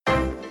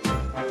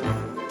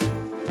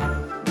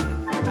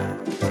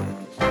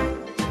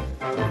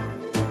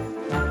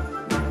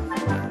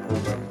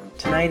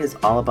Tonight is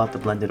all about the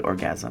blended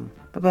orgasm.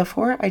 But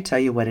before I tell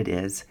you what it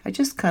is, I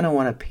just kind of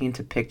want to paint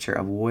a picture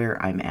of where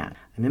I'm at.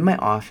 I'm in my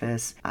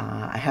office.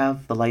 I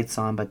have the lights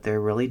on, but they're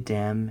really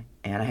dim.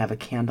 And I have a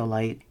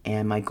candlelight,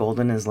 and my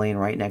golden is laying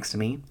right next to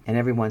me. And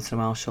every once in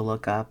a while, she'll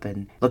look up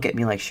and look at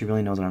me like she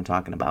really knows what I'm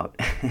talking about.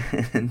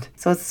 And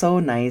so it's so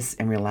nice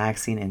and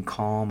relaxing and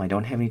calm. I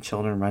don't have any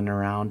children running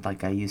around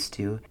like I used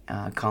to,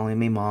 calling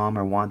me mom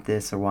or want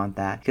this or want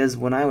that. Because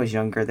when I was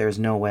younger, there's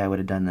no way I would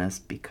have done this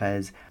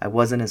because I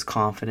wasn't as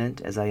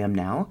confident as I am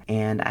now.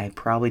 And I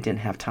probably didn't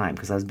have time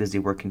because I was busy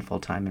working full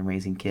time and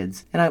raising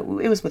kids.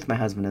 And it was with my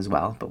husband as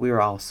well, but we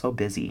were all so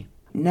busy.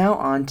 Now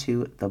on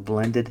to the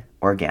blended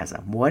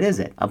orgasm. What is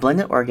it? A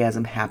blended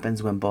orgasm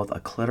happens when both a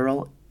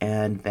clitoral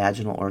and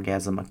vaginal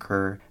orgasm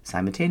occur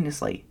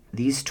simultaneously.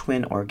 These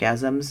twin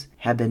orgasms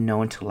have been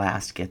known to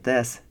last, get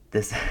this,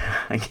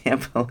 I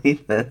can't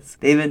believe this.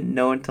 They've been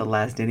known to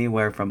last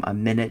anywhere from a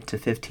minute to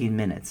 15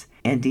 minutes,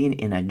 ending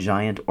in a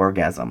giant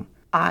orgasm.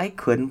 I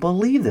couldn't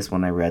believe this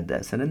when I read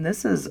this, and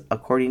this is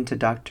according to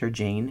Dr.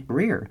 Jane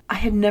Greer. I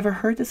had never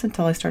heard this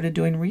until I started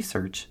doing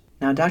research.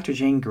 Now, Dr.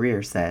 Jane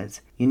Greer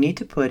says, you need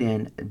to put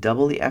in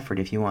double the effort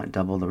if you want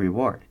double the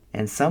reward.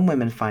 And some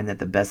women find that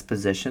the best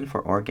position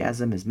for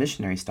orgasm is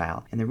missionary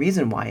style. And the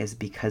reason why is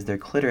because their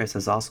clitoris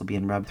is also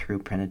being rubbed through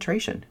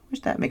penetration,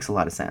 which that makes a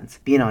lot of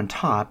sense. Being on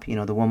top,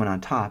 the woman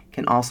on top,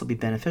 can also be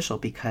beneficial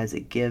because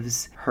it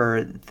gives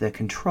her the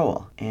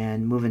control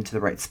and move into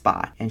the right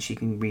spot, and she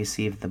can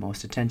receive the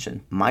most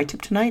attention. My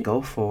tip tonight,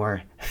 go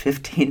for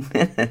 15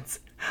 minutes.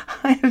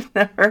 I have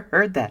never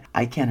heard that.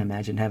 I can't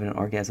imagine having an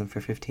orgasm for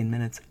 15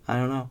 minutes. I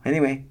don't know.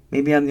 Anyway,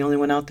 maybe I'm the only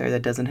one out there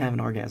that doesn't have an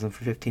orgasm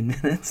for 15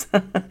 minutes.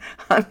 I'm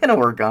going to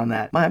work on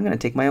that. I'm going to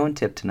take my own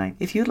tip tonight.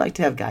 If you'd like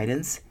to have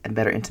guidance and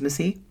better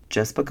intimacy,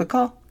 just book a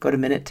call. Go to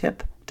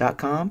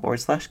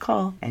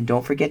minutetip.com/call. And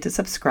don't forget to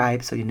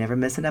subscribe so you never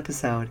miss an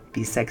episode.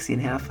 Be sexy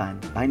and have fun.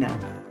 Bye now.